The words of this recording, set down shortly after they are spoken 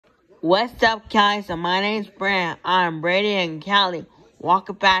What's up, guys? So my name's Brand. I'm Brady and Callie.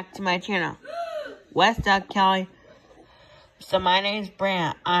 Welcome back to my channel. What's up, Callie? So my name's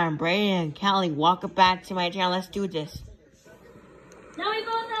Brand. I'm Brady and Callie. Welcome back to my channel. Let's do this. Now we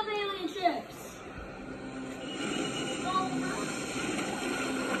both have alien ships.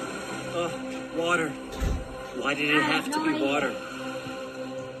 Water. Why did it have to be water?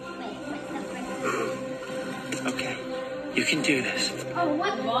 Okay, you can do this. Oh,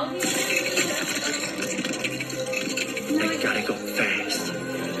 what? I gotta go fast.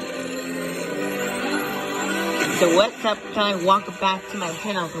 So what's up, Callie? Welcome back to my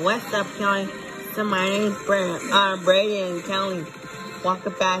channel. So what's up, Callie? So my name's Brand. I'm Brady and Callie.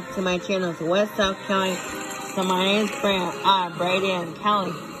 Welcome back to my channel. So what's up, Callie? So my name's Brand. I'm Brady and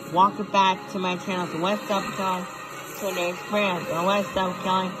Callie. Welcome back to my channel. So what's up, Callie? So my name's Brand. So what's up,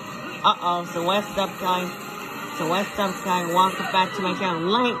 Callie? So what's up, Callie? So what's up, Callie? Welcome back to my channel.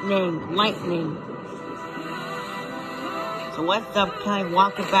 Lightning. So what's up, Callie?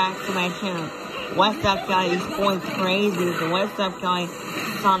 Welcome back to my channel. What's up, Callie? These boys crazy. So what's up, Callie?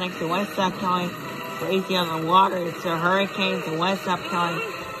 Sonic. So what's up, Callie? Crazy on the water. It's a hurricane. So what's up, Callie?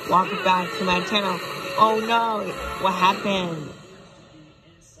 Welcome back to my channel. Oh no! What happened?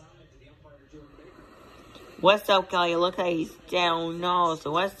 What's up, Callie? Look like he's down. No.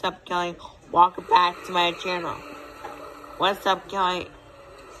 So what's up, Callie? Welcome back to my channel. What's up, Callie?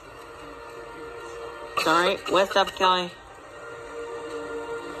 Sorry. What's up, Callie?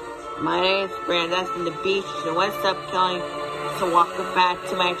 My name's Brand. That's in the beach. So what's up, Callie? So welcome back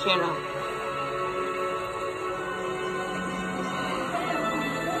to my channel.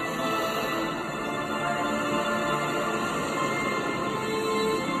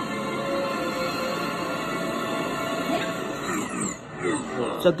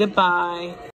 So goodbye.